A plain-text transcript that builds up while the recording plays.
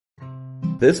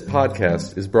This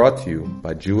podcast is brought to you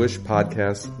by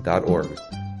JewishPodcasts.org.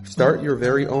 Start your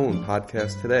very own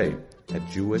podcast today at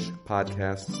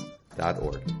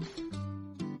JewishPodcasts.org.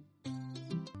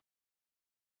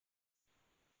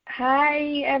 Hi,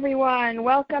 everyone.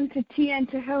 Welcome to Tea and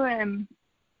Tehillim.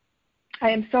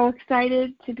 I am so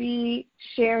excited to be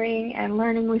sharing and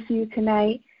learning with you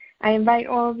tonight. I invite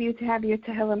all of you to have your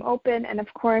Tehillim open and,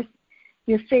 of course,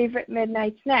 your favorite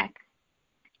midnight snack,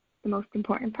 the most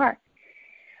important part.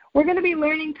 We're going to be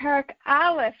learning Perek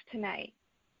Aleph tonight.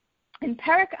 In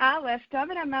Perek Aleph,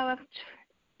 David HaMelech,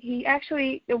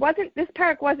 this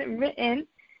Perek wasn't written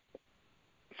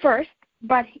first,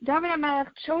 but David HaMelech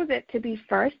chose it to be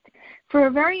first for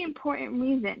a very important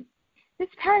reason. This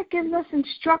Perek gives us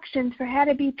instructions for how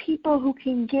to be people who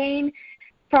can gain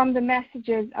from the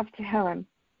messages of Tehillim.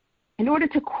 In order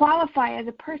to qualify as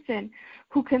a person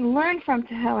who can learn from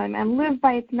Tehillim and live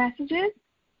by its messages,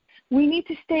 we need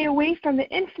to stay away from the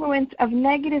influence of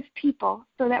negative people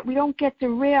so that we don't get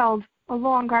derailed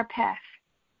along our path.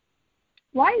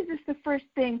 Why is this the first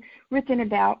thing written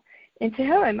about in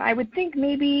Tehillim? I would think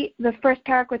maybe the first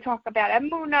Perek would talk about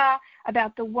Emunah,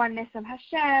 about the oneness of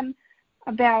Hashem,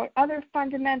 about other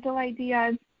fundamental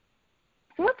ideas.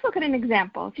 So let's look at an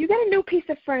example. If you get a new piece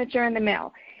of furniture in the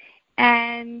mail,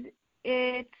 and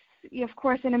it's, of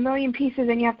course, in a million pieces,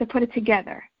 and you have to put it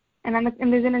together. And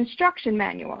there's an instruction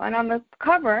manual. And on the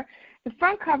cover, the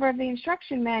front cover of the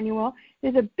instruction manual,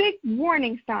 there's a big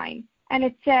warning sign. And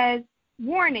it says,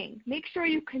 warning, make sure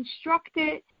you construct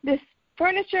this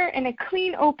furniture in a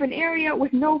clean, open area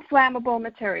with no flammable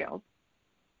materials.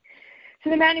 So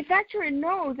the manufacturer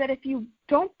knows that if you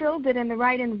don't build it in the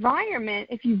right environment,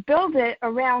 if you build it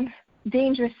around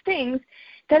dangerous things,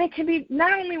 then it can be,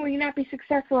 not only will you not be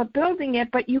successful at building it,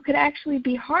 but you could actually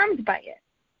be harmed by it.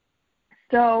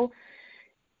 So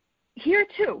here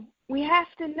too, we have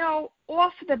to know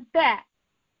off the bat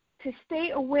to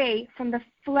stay away from the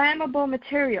flammable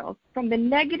materials, from the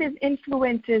negative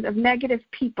influences of negative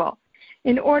people,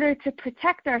 in order to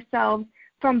protect ourselves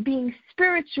from being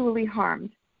spiritually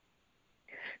harmed.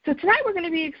 So tonight we're going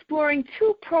to be exploring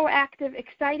two proactive,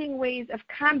 exciting ways of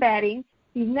combating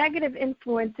these negative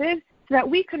influences so that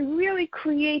we could really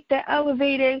create the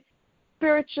elevated,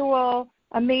 spiritual,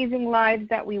 amazing lives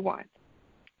that we want.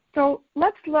 So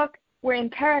let's look. We're in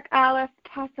Perek Aleph,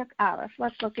 Pasuk Aleph.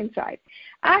 Let's look inside.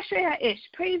 Ashrei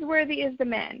ha'ish, praiseworthy is the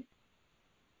man.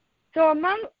 So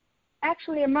among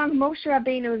Moshe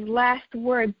Rabbeinu's last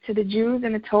words to the Jews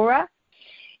in the Torah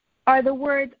are the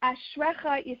words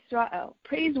Ashrecha Yisrael,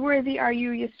 praiseworthy are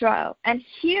you Yisrael. And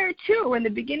here too, in the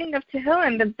beginning of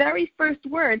Tehillim, the very first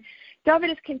word, David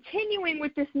is continuing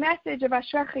with this message of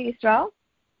Ashrecha Yisrael,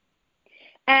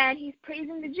 and he's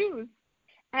praising the Jews.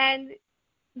 And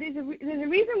there's a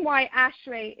reason why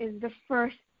Ashrei is the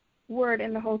first word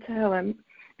in the whole Tehillim,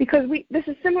 because this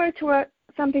is similar to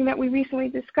something that we recently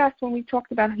discussed when we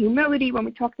talked about humility, when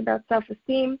we talked about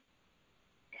self-esteem.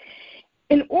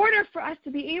 In order for us to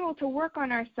be able to work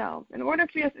on ourselves, in order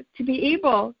for us to be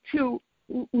able to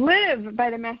live by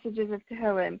the messages of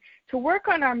Tehillim, to work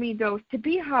on our midos, to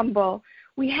be humble,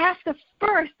 we have to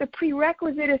first, the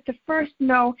prerequisite is to first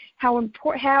know how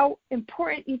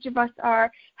important each of us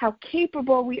are, how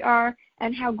capable we are,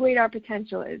 and how great our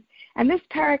potential is. And this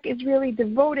Perek is really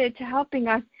devoted to helping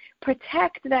us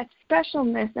protect that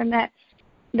specialness and that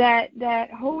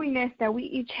holiness that we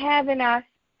each have in us,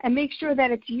 and make sure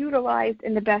that it's utilized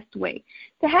in the best way.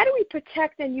 So how do we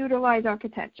protect and utilize our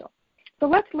potential? So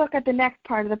let's look at the next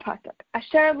part of the pasuk.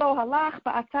 Asher lo halach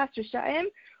ba'atzas risha'im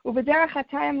u'v'derech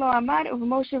hatayim lo amad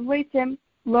u'v'moshev leitzim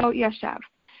lo yashav.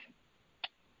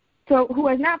 So who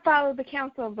has not followed the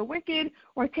counsel of the wicked,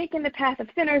 or taken the path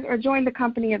of sinners, or joined the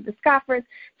company of the scoffers.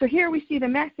 So here we see the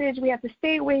message. We have to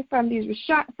stay away from these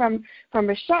from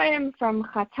risha'im, from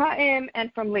chata'im,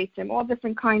 and from leitzim, all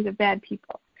different kinds of bad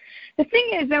people. The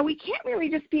thing is that we can't really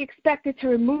just be expected to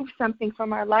remove something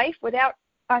from our life without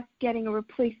us getting a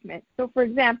replacement. So, for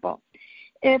example,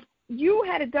 if you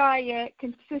had a diet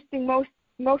consisting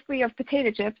mostly of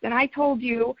potato chips, and I told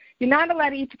you you're not allowed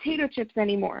to eat potato chips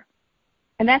anymore,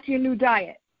 and that's your new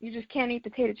diet, you just can't eat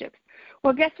potato chips.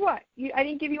 Well, guess what? I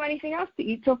didn't give you anything else to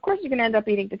eat, so of course you're going to end up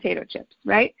eating potato chips,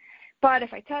 right? But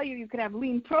if I tell you could have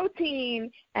lean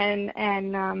protein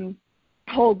and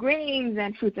whole grains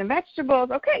and fruits and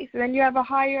vegetables, okay, so then you have a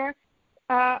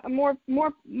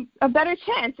better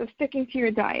chance of sticking to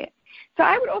your diet. So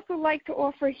I would also like to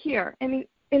offer here, in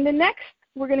the next,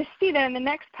 we're going to see that in the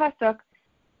next pasuk,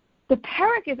 the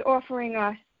Perek is offering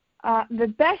us the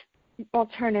best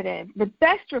alternative, the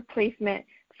best replacement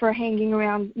for hanging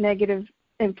around negative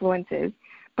influences.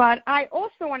 But I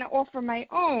also want to offer my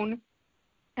own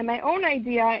And my own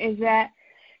idea is that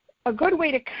a good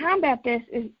way to combat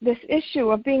this issue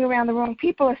of being around the wrong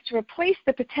people is to replace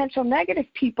the potential negative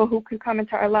people who can come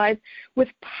into our lives with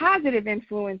positive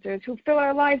influencers who fill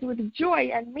our lives with joy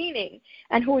and meaning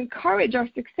and who encourage our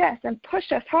success and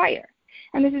push us higher.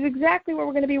 And this is exactly what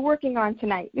we're going to be working on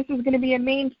tonight. This is going to be a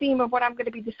main theme of what I'm going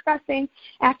to be discussing.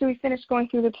 After we finish going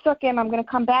through the Psukim, I'm going to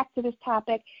come back to this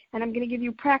topic, and I'm going to give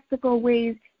you practical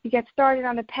ways to get started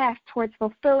on the path towards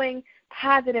fulfilling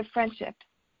positive friendships,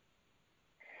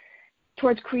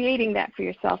 towards creating that for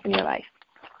yourself in your life.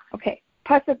 Okay,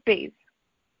 Pasuk Beis.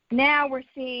 Now we're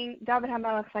seeing David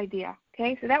HaMelech's idea.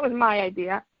 Okay, so that was my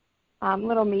idea,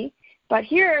 little me. But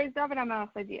here is David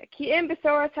HaMelech's idea. Ki im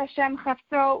besoras Hashem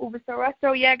chafso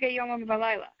ubesoraso yege yomam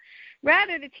v'layla.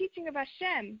 Rather, the teaching of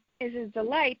Hashem is his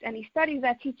delight, and he studies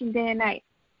that teaching day and night.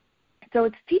 So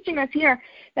it's teaching us here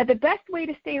that the best way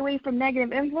to stay away from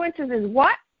negative influences is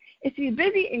what? Is to be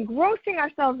busy engrossing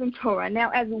ourselves in Torah. Now,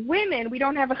 as women, we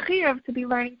don't have a chiyuv to be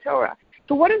learning Torah.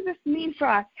 So what does this mean for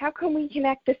us? How can we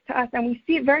connect this to us? And we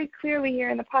see it very clearly here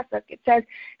in the pasuk. It says,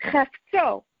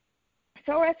 chafso,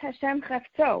 soras Hashem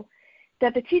chafso,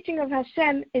 that the teaching of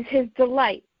Hashem is his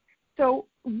delight. So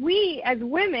we, as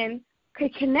women,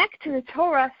 could connect to the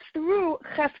Torah through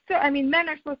chafso. I mean, men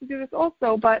are supposed to do this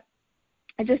also, but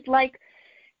I just like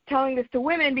telling this to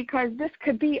women because this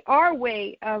could be our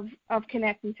way of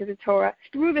connecting to the Torah,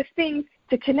 through the things,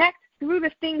 to connect through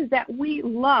the things that we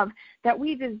love, that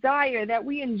we desire, that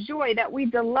we enjoy, that we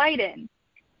delight in.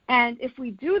 And if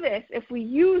we do this, if we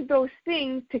use those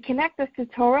things to connect us to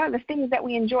Torah, the things that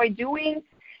we enjoy doing,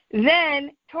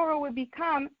 then Torah will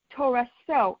become Torah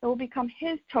so. It will become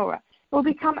his Torah. It will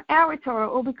become our Torah.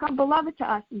 It will become beloved to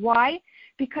us. Why?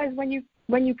 Because when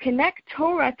you connect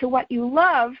Torah to what you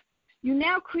love, you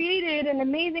now created an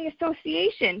amazing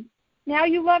association. Now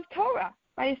you love Torah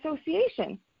by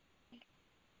association.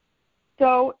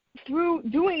 So through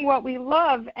doing what we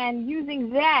love and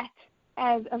using that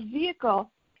as a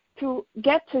vehicle to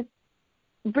get to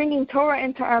bringing Torah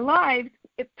into our lives,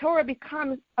 Torah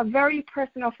becomes a very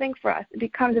personal thing for us. It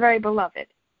becomes very beloved.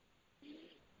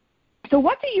 So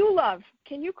what do you love?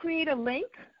 Can you create a link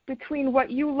between what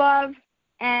you love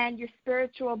and your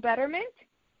spiritual betterment?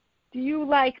 Do you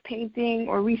like painting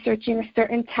or researching a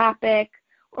certain topic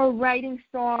or writing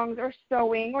songs or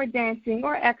sewing or dancing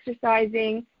or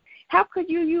exercising? How could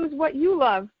you use what you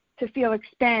love to feel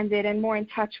expanded and more in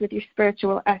touch with your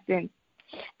spiritual essence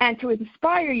and to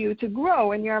inspire you to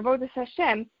grow in your Avodas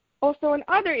Hashem also in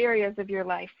other areas of your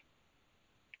life?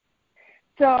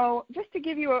 So just to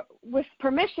give you, with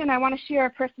permission, I want to share a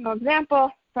personal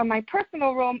example from my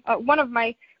personal role, one of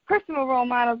my personal role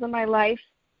models in my life,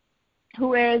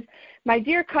 who is my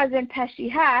dear cousin Pesci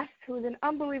Haas, who is an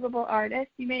unbelievable artist.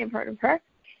 You may have heard of her.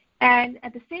 And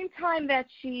at the same time that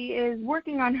she is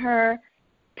working on her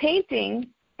painting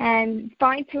and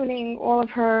fine-tuning all of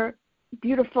her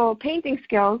beautiful painting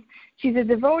skills, she's a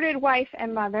devoted wife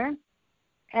and mother.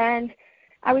 And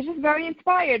I was just very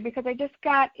inspired because I just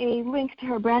got a link to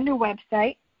her brand new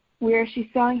website where she's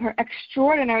selling her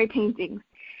extraordinary paintings.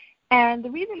 And the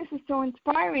reason this is so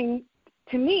inspiring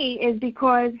to me is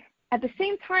because at the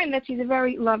same time that she's a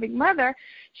very loving mother,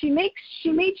 she made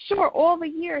sure all the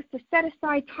years to set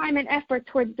aside time and effort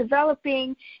towards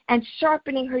developing and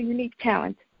sharpening her unique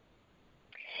talent.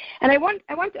 And I want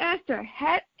to ask her,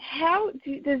 how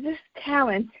does this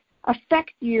talent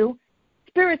affect you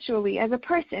spiritually as a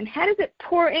person? How does it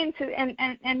pour into,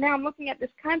 and now I'm looking at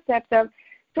this concept of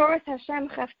Soras Hashem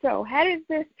Chafso. How does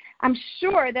this, I'm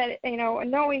sure that,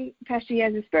 knowing Pesci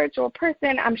as a spiritual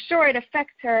person, I'm sure it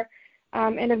affects her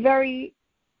in a very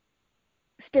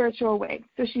spiritual way.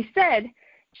 So she said,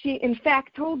 she in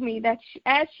fact told me that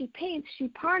as she paints, she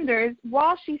ponders,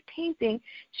 while she's painting,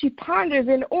 she ponders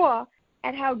in awe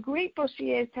at how grateful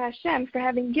she is to Hashem for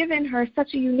having given her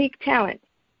such a unique talent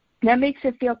that makes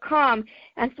her feel calm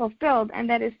and fulfilled, and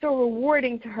that is so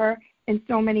rewarding to her in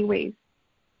so many ways.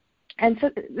 And so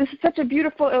this is such a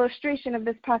beautiful illustration of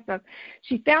this pasuk.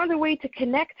 She found a way to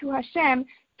connect to Hashem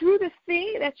through the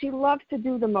thing that she loves to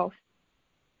do the most.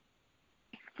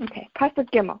 Okay,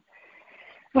 pasuk Gimel.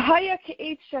 V'haya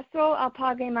ke'etz shasol al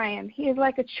pagei mayim. He is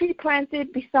like a tree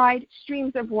planted beside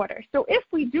streams of water. So if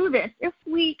we do this, if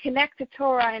we connect to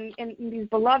Torah in these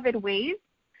beloved ways,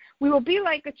 we will be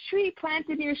like a tree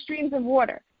planted near streams of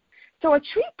water. So a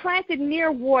tree planted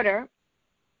near water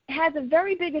has a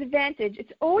very big advantage.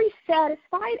 It's always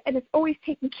satisfied and it's always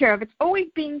taken care of. It's always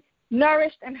being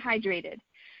nourished and hydrated.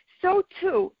 So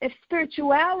too, if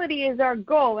spirituality is our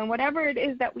goal and whatever it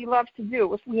is that we love to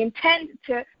do, if we intend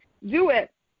to do it,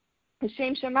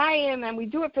 L'shem Shamayim, and we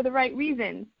do it for the right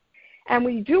reasons, and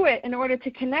we do it in order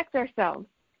to connect ourselves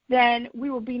then we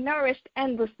will be nourished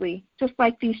endlessly, just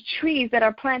like these trees that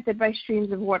are planted by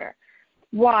streams of water.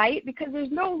 Why? Because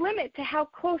there's no limit to how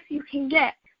close you can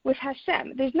get with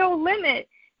Hashem. There's no limit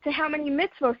to how many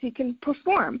mitzvos you can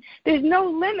perform. There's no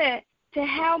limit to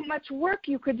how much work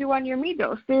you could do on your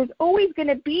midos. There's always going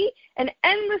to be an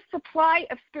endless supply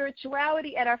of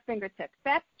spirituality at our fingertips.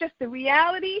 That's just the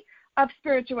reality of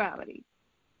spirituality.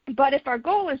 But if our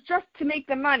goal is just to make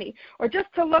the money, or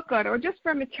just to look good, or just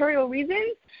for material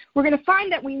reasons, we're going to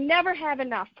find that we never have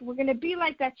enough. We're going to be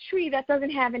like that tree that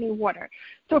doesn't have any water.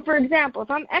 So, for example,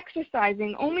 if I'm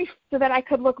exercising only so that I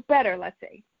could look better, let's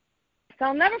say, so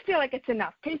I'll never feel like it's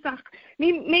enough. Pesach,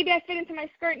 maybe I fit into my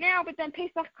skirt now, but then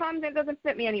Pesach comes and it doesn't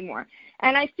fit me anymore.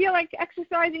 And I feel like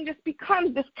exercising just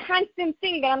becomes this constant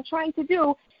thing that I'm trying to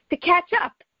do to catch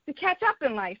up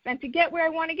in life and to get where I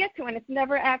want to get to, and it's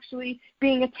never actually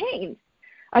being attained.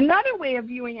 Another way of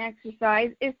viewing exercise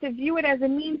is to view it as a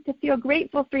means to feel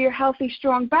grateful for your healthy,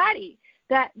 strong body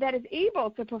that is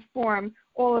able to perform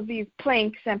all of these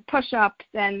planks and push-ups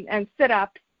and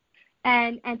sit-ups,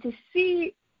 and to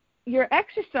see your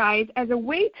exercise as a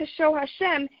way to show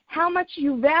Hashem how much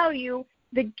you value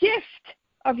the gift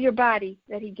of your body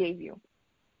that He gave you.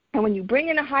 And when you bring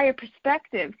in a higher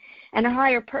perspective and a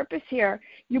higher purpose here,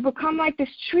 you become like this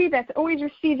tree that's always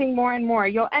receiving more and more.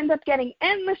 You'll end up getting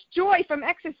endless joy from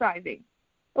exercising.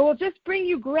 It will just bring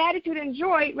you gratitude and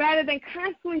joy rather than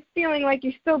constantly feeling like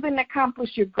you still didn't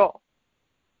accomplish your goal.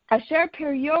 Asher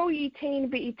piryo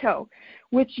yitain be'ito,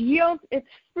 which yields its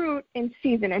fruit in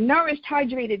season. A nourished,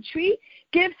 hydrated tree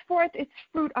gives forth its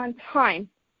fruit on time.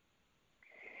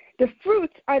 The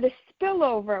fruits are the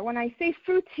spillover. When I say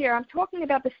fruits here, I'm talking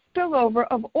about the spillover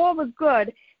of all the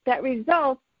good that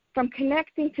results from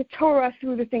connecting to Torah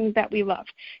through the things that we love.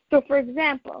 So, for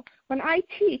example, when I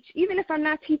teach, even if I'm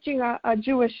not teaching a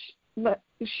Jewish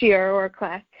shiur or a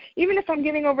class, even if I'm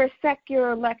giving over a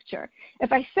secular lecture,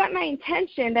 if I set my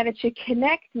intention that it should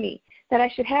connect me, that I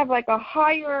should have like a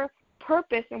higher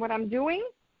purpose in what I'm doing,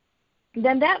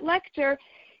 then that lecture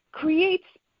creates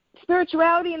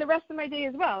spirituality in the rest of my day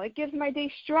as well. It gives my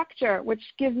day structure, which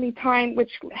gives me time,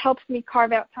 which helps me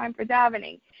carve out time for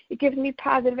davening. It gives me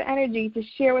positive energy to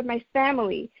share with my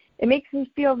family. It makes me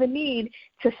feel the need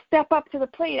to step up to the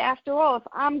plate. After all, if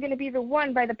I'm going to be the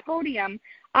one by the podium,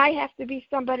 I have to be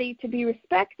somebody to be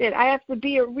respected. I have to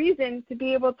be a reason to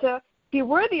be able to be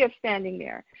worthy of standing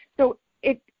there. So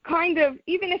it kind of,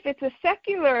 even if it's a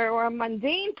secular or a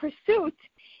mundane pursuit,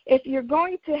 if you're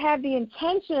going to have the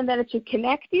intention that it should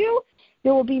connect you,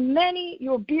 there will be many,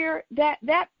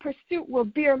 that pursuit will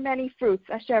bear many fruits.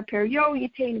 Asher piryo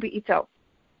yitain be'ito.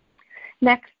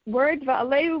 Next word,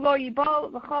 va'aleu lo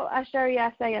yibol v'chol asher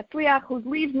yaseh yatzliach, whose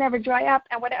leaves never dry up,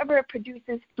 and whatever it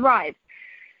produces thrives.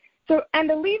 So, and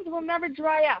the leaves will never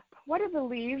dry up. What are the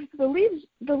leaves? The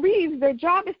leaves, their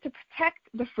job is to protect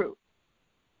the fruit.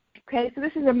 Okay, so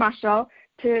this is a mashal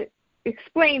to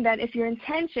explain that if your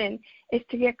intention is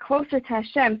to get closer to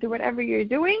Hashem through whatever you're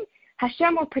doing,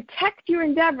 Hashem will protect your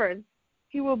endeavors.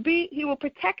 He will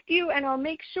protect you, and He'll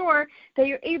make sure that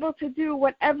you're able to do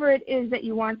whatever it is that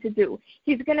you want to do.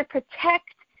 He's going to protect.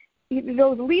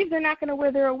 Those leaves are not going to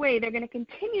wither away. They're going to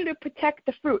continue to protect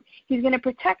the fruit. He's going to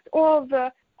protect all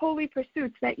the holy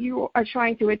pursuits that you are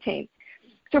trying to attain.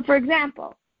 So, for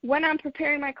example, when I'm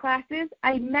preparing my classes,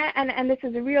 and this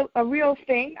is a real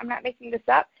thing, I'm not making this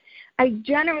up, I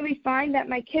generally find that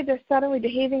my kids are suddenly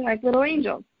behaving like little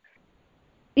angels.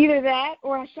 Either that,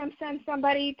 or Hashem sends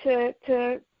somebody to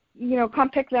come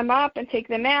pick them up and take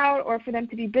them out, or for them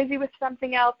to be busy with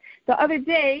something else. The other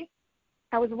day,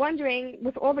 I was wondering,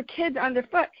 with all the kids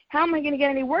underfoot, how am I going to get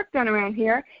any work done around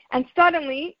here? And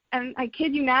suddenly, and I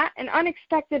kid you not, an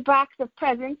unexpected box of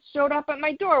presents showed up at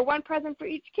my door. One present for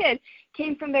each kid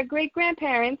came from their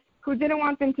great-grandparents who didn't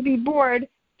want them to be bored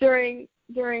during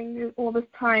all this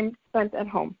time spent at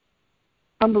home.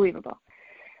 Unbelievable.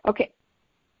 Okay.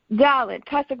 Daled,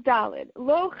 pasuk Daled.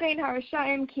 Lo chen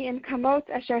harashayim ki in kamot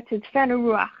asher tidfenu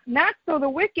ruach. Not so the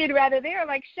wicked, rather they are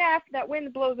like chaff that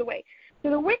wind blows away. So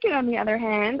the wicked, on the other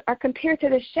hand, are compared to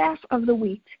the chaff of the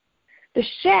wheat. The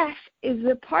chaff is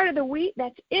the part of the wheat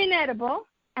that's inedible,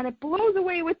 and it blows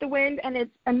away with the wind, and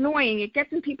it's annoying. It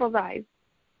gets in people's eyes.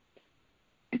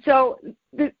 So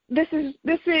this is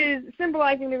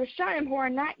symbolizing the Rishayim, who are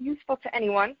not useful to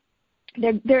anyone.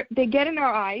 They get in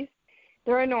our eyes.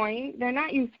 They're annoying. They're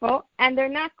not useful, and they're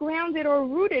not grounded or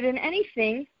rooted in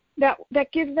anything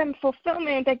that gives them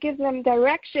fulfillment, that gives them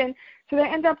direction. So they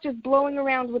end up just blowing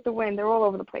around with the wind. They're all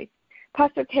over the place.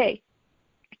 Pasuk Hey.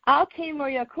 Therefore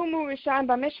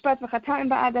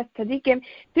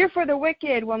the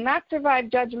wicked will not survive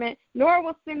judgment, nor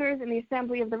will sinners in the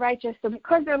assembly of the righteous. So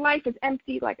because their life is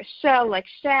empty like a shell, like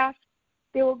chaff,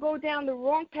 they will go down the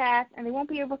wrong path, and they won't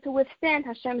be able to withstand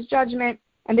Hashem's judgment,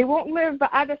 and they won't live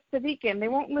ba'adas tzadikim. They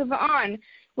won't live on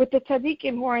with the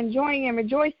tzadikim who are enjoying and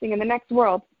rejoicing in the next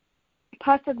world.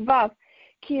 Pasuk Vav,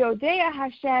 Ki yodea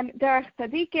Hashem derech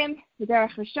tzadikim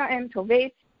v'derech risha'im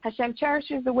toveit. Hashem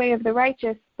cherishes the way of the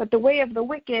righteous, but the way of the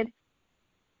wicked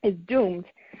is doomed.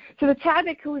 So the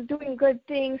tzaddik who is doing good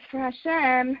things for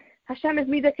Hashem is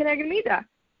midah keneged midah.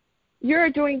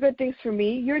 You're doing good things for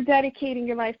me. You're dedicating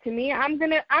your life to me. I'm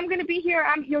gonna be here.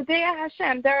 I'm Yodea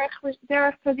Hashem,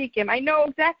 Derech Tzadikim. I know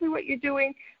exactly what you're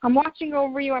doing. I'm watching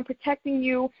over you. I'm protecting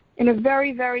you in a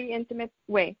very, very intimate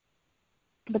way.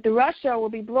 But the Rasha will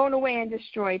be blown away and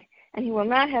destroyed, and he will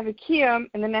not have a kiyum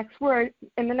in the next world.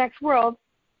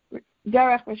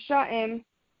 Derech Risha'im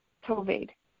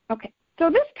Toved. Okay. So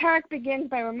this parak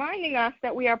begins by reminding us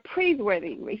that we are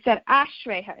praiseworthy. We said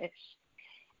Ashrei Ha'ish.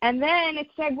 And then it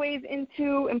segues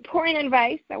into important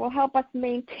advice that will help us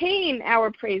maintain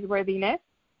our praiseworthiness.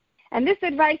 And this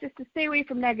advice is to stay away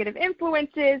from negative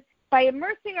influences by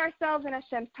immersing ourselves in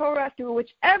Hashem's Torah through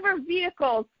whichever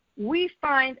vehicles we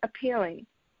find appealing.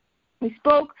 We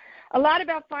spoke a lot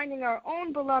about finding our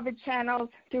own beloved channels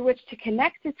through which to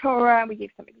connect to Torah, and we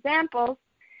gave some examples.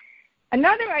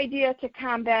 Another idea to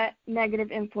combat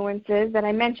negative influences that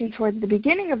I mentioned towards the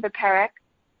beginning of the parak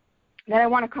that I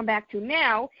want to come back to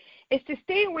now is to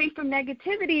stay away from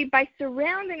negativity by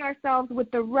surrounding ourselves with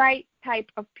the right type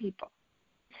of people.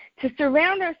 To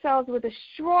surround ourselves with a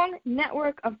strong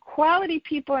network of quality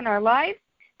people in our lives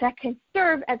that can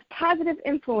serve as positive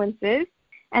influences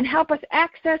and help us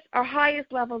access our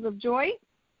highest levels of joy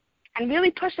and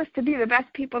really push us to be the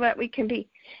best people that we can be.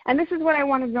 And this is what I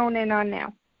want to zone in on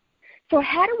now. So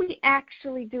how do we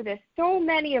actually do this? So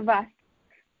many of us,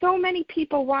 so many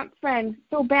people want friends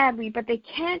so badly, but they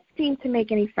can't seem to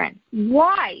make any friends.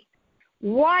 Why?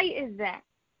 Why is that?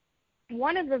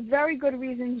 One of the very good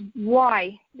reasons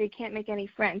why they can't make any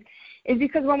friends is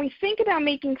because when we think about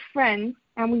making friends,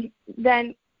 and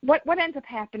then what ends up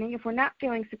happening if we're not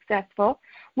feeling successful?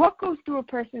 What goes through a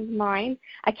person's mind?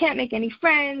 I can't make any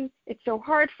friends. It's so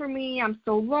hard for me. I'm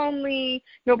so lonely.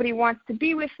 Nobody wants to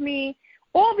be with me.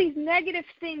 All these negative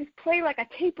things play like a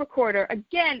tape recorder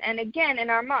again and again in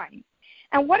our mind.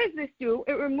 And what does this do?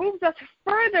 It removes us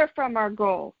further from our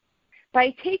goal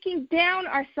by taking down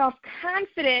our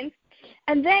self-confidence.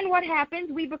 And then what happens?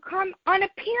 We become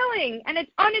unappealing and it's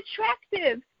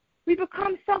unattractive. We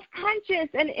become self-conscious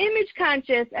and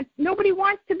image-conscious, and nobody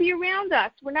wants to be around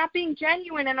us. We're not being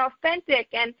genuine and authentic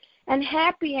and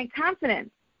happy and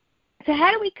confident. So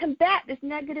how do we combat this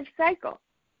negative cycle?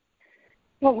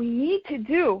 What we need to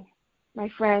do, my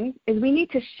friends, is we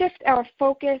need to shift our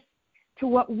focus to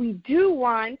what we do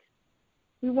want.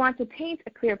 We want to paint a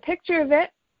clear picture of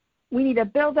it. We need to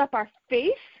build up our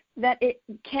faith that it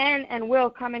can and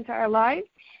will come into our lives.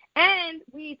 And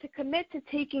we need to commit to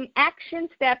taking action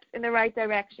steps in the right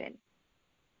direction.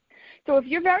 So if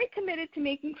you're very committed to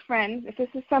making friends, if this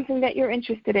is something that you're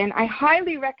interested in, I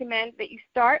highly recommend that you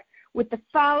start with the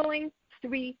following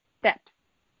 3 steps.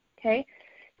 Okay?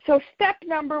 So step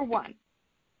number 1.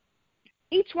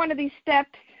 Each one of these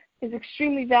steps is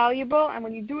extremely valuable, and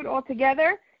when you do it all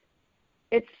together,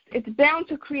 it's bound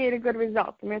to create a good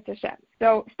result.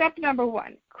 So step number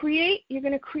 1, you're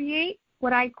going to create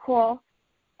what I call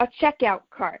a checkout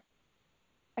cart.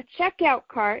 A checkout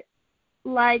cart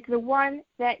like the one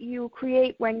that you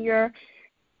create when you're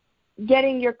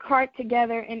getting your cart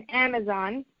together in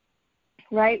Amazon,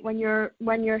 right? When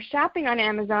you're shopping on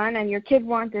Amazon and your kid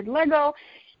wanted Lego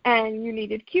and you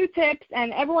needed Q-tips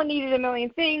and everyone needed a million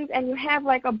things and you have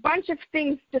like a bunch of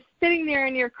things just sitting there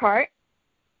in your cart.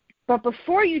 But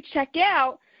before you check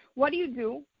out, what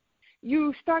do?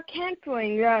 You start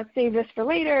canceling, save this for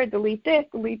later, delete this,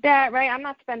 delete that, right? I'm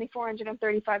not spending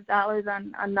 $435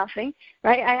 on nothing,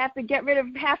 right? I have to get rid of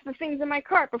half the things in my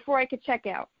cart before I could check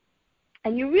out.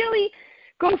 And you really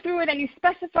go through it and you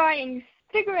specify and you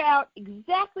figure out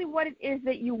exactly what it is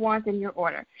that you want in your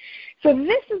order. So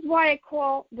this is why I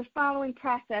call the following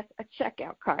process a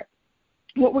checkout cart.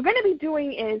 What we're going to be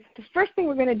doing is, the first thing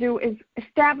we're going to do is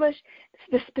establish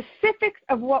the specifics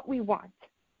of what we want.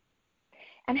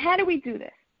 And how do we do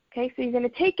this? Okay, so you're going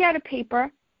to take out a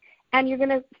paper and you're going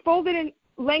to fold it in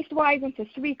lengthwise into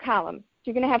 3 columns.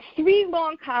 You're going to have 3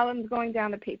 long columns going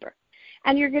down the paper.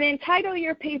 And you're going to entitle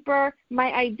your paper,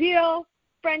 My Ideal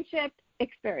Friendship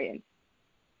Experience.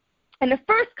 In the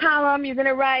first column, you're going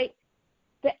to write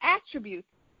the attributes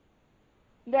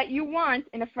that you want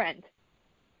in a friend.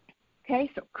 Okay,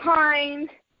 so kind,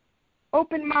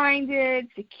 open-minded,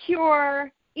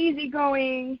 secure,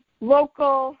 easygoing,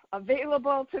 local,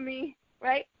 available to me,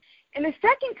 right? In the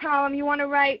second column, you want to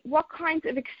write what kinds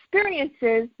of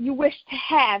experiences you wish to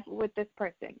have with this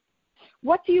person.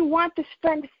 What do you want this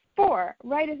friend for?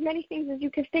 Write as many things as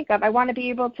you can think of. I want to be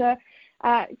able to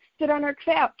sit on her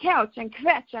couch and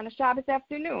kvetch on a Shabbos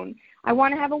afternoon. I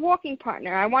want to have a walking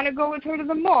partner. I want to go with her to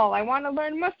the mall. I want to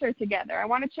learn Musar together. I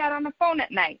want to chat on the phone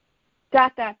at night. ...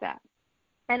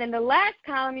 And in the last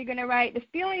column, you're going to write the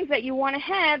feelings that you want to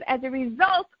have as a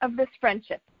result of this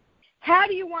friendship. How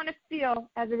do you want to feel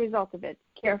as a result of it?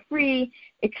 Carefree,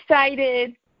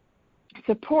 excited,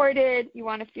 supported. You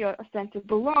want to feel a sense of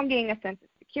belonging, a sense of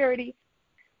security.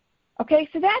 Okay,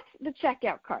 so that's the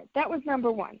checkout card. That was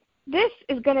number one. This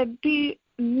is going to be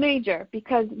major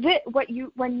because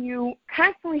when you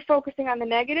constantly focusing on the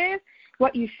negative,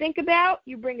 what you think about,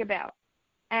 you bring about.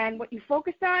 And what you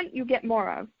focus on, you get more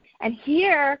of. And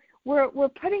here, we're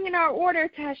putting in our order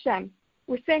to Hashem.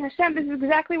 We're saying, Hashem, this is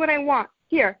exactly what I want.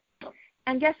 Here.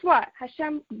 And guess what?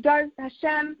 Hashem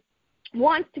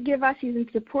wants to give us. He's in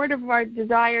support of our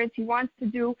desires. He wants to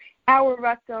do our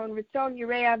Ratzon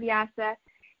Yirei Avyasa.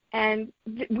 And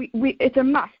it's a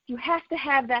must. You have to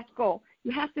have that goal.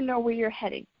 You have to know where you're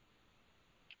heading.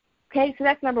 Okay, so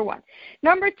that's number one.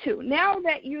 Number two, now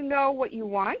that you know what you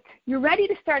want, you're ready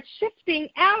to start shifting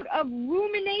out of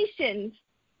ruminations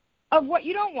of what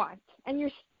you don't want. And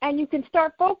you can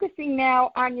start focusing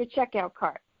now on your checkout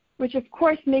cart, which of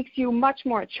course makes you much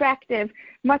more attractive,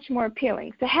 much more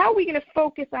appealing. So how are we going to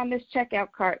focus on this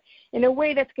checkout cart in a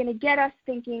way that's going to get us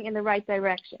thinking in the right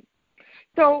direction?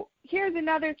 So here's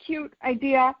another cute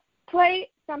idea.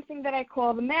 Play something that I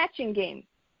call the matching game.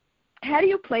 How do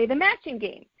you play the matching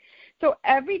game? So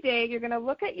every day you're going to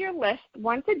look at your list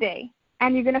once a day,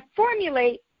 and you're going to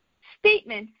formulate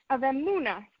statements of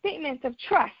emunah, statements of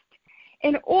trust,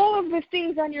 in all of the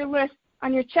things on your list,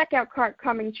 on your checkout cart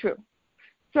coming true.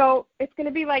 So it's going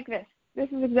to be like this. This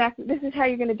is how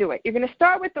you're going to do it. You're going to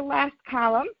start with the last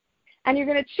column, and you're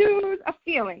going to choose a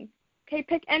feeling. Okay,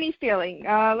 pick any feeling.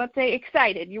 Let's say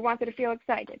excited. You wanted to feel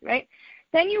excited, right?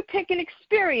 Then you pick an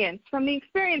experience from the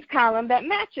experience column that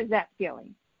matches that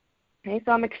feeling. Okay,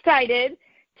 so I'm excited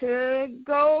to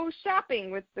go shopping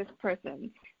with this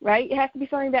person, right? It has to be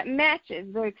something that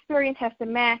matches. The experience has to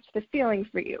match the feeling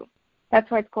for you. That's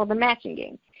why it's called the matching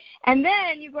game. And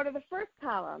then you go to the first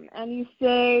column and you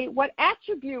say, what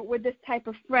attribute would this type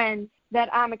of friend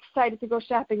that I'm excited to go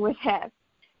shopping with have?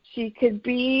 She could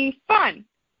be fun,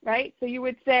 right? So you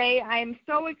would say,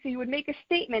 so you would make a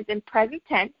statement in present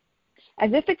tense,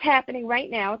 as if it's happening right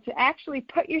now, to actually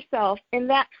put yourself in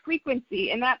that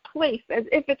frequency, in that place, as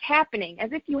if it's happening,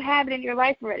 as if you have it in your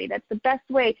life already. That's the best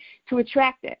way to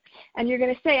attract it. And you're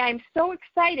going to say, I'm so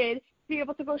excited to be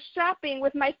able to go shopping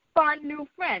with my fun new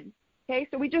friend. Okay,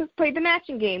 so we just played the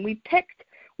matching game. We picked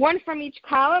one from each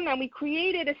column, and we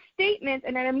created a statement,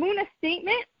 an emunah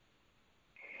statement,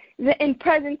 in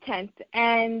present tense.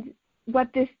 And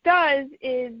what this does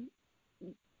is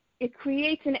it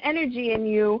creates an energy in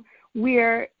you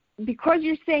where, because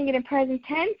you're saying it in present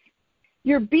tense,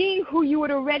 you're being who you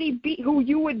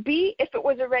would be if it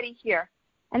was already here.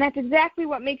 And that's exactly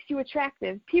what makes you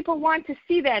attractive. People want to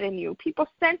see that in you. People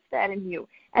sense that in you.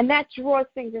 And that draws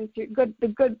things into the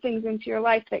good things into your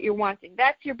life that you're wanting.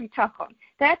 That's your bitachon.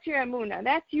 That's your emunah.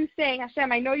 That's you saying,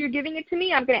 Hashem, I know you're giving it to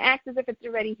me. I'm going to act as if it's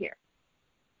already here.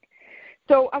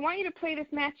 So I want you to play this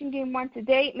matching game once a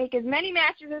day. Make as many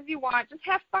matches as you want. Just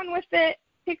have fun with it.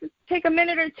 Take a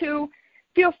minute or two.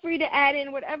 Feel free to add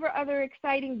in whatever other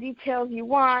exciting details you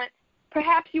want.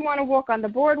 Perhaps you want to walk on the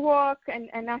boardwalk and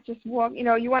not just walk.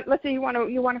 Let's say you want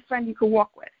a friend you can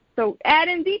walk with. So add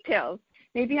in details.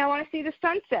 Maybe I want to see the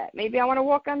sunset. Maybe I want to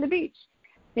walk on the beach.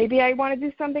 Maybe I want to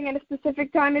do something at a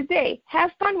specific time of day.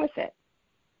 Have fun with it.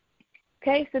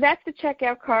 Okay, so that's the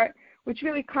checkout cart, which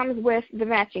really comes with the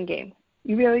matching game.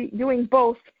 You really doing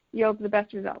both yields the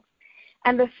best results.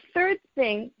 And the third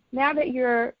thing, now that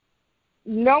you're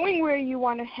knowing where you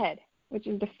want to head, which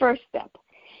is the first step,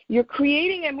 you're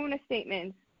creating emunah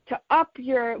statements to up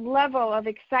your level of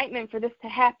excitement for this to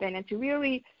happen and to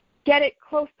really get it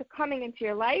close to coming into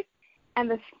your life. And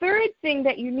the third thing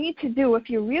that you need to do if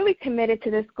you're really committed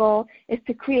to this goal is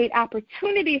to create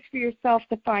opportunities for yourself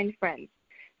to find friends.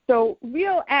 So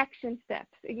real action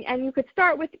steps. And you could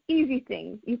start with easy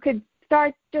things. You could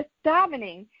start just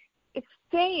davening. It's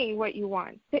saying what you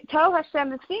want. Tell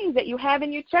Hashem the things that you have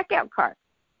in your checkout cart.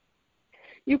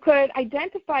 You could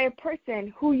identify a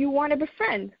person who you want to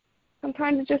befriend.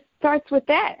 Sometimes it just starts with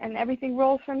that, and everything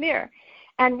rolls from there.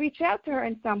 And reach out to her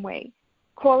in some way.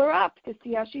 call her up to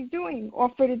see how she's doing,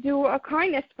 offer to do a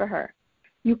kindness for her.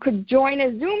 You could join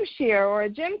a Zoom share or a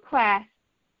gym class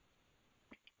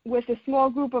with a small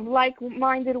group of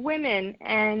like-minded women,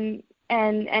 and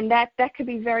that could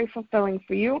be very fulfilling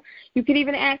for you. You could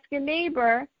even ask a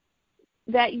neighbor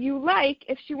that you like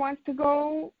if she wants to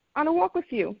go on a walk with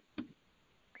you.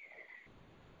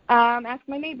 Ask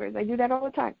my neighbors. I do that all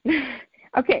the time.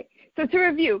 Okay, so to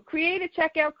review, create a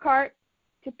checkout cart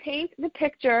to paint the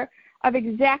picture of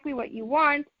exactly what you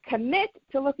want. Commit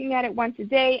to looking at it once a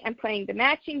day and playing the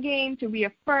matching game to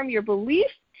reaffirm your belief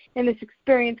in this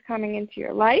experience coming into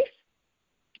your life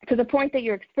to the point that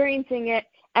you're experiencing it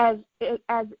as if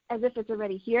it's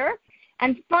already here.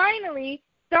 And finally,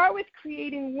 start with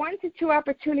creating 1 to 2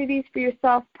 opportunities for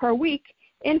yourself per week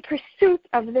in pursuit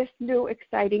of this new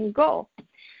exciting goal.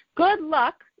 Good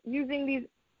luck using these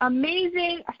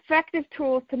amazing, effective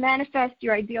tools to manifest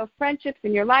your ideal friendships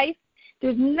in your life.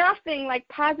 There's nothing like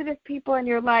positive people in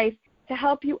your life to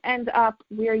help you end up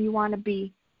where you want to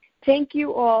be. Thank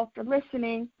you all for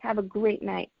listening. Have a great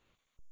night.